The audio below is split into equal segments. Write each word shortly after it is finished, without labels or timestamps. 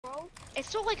It's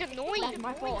so like annoying. That's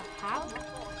my fault. How?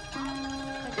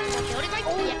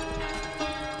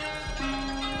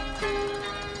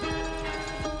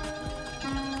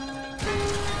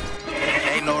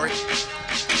 Hey, Nori.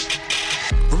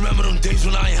 Remember them days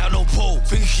when I ain't had no pole.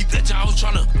 Finger keep etching, I was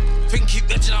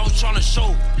tryna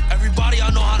show everybody I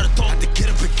know how to throw. Had to get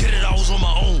up and get it, I was on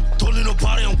my own. Don't need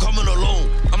nobody, I'm coming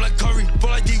alone. I'm like Curry, but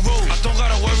like D-Rose. I don't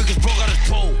gotta worry, cause bro got his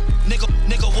pole.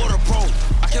 Nigga, water pro.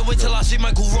 I can't wait till I see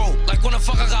Michael roll. Like when the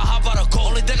fuck I got hop out of cold.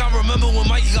 Only thing I remember when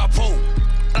Mikey got pole.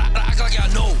 I act like I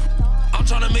know. I'm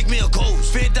tryna make me a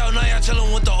ghost. Fade down, now y'all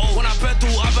chillin' with the O. When I bet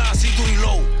through, I bet I see through the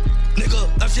low. Nigga,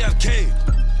 FCFK.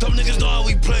 Them niggas know how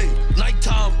we play.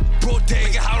 Nighttime, broad day.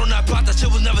 Make it hot on that pot, that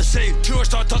shit was never saved. Pure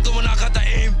start tucking when I got the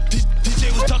aim.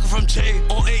 DJ was tucking from Jay.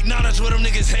 On 8-9, that's where them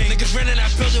niggas hang. Niggas ran in that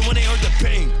building when they heard the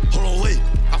pain. Hold on, wait,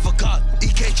 I forgot.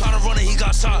 EK tryna run it, he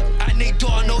got shot. At Nate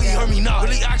door, I know he heard me not.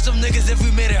 Really ask them niggas if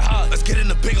we made it hot. Let's get in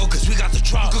the bingo, cause we got the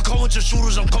drop. You could come with your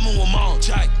shooters, I'm coming with mine.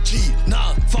 Jack, G, 9,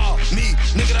 5, me.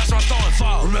 Nigga, that's my starting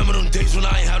 5. Remember them days when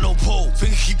I ain't had no pole.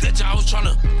 Finger keep etching, I was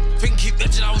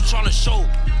tryna show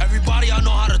everybody I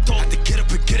know how to throw. Had to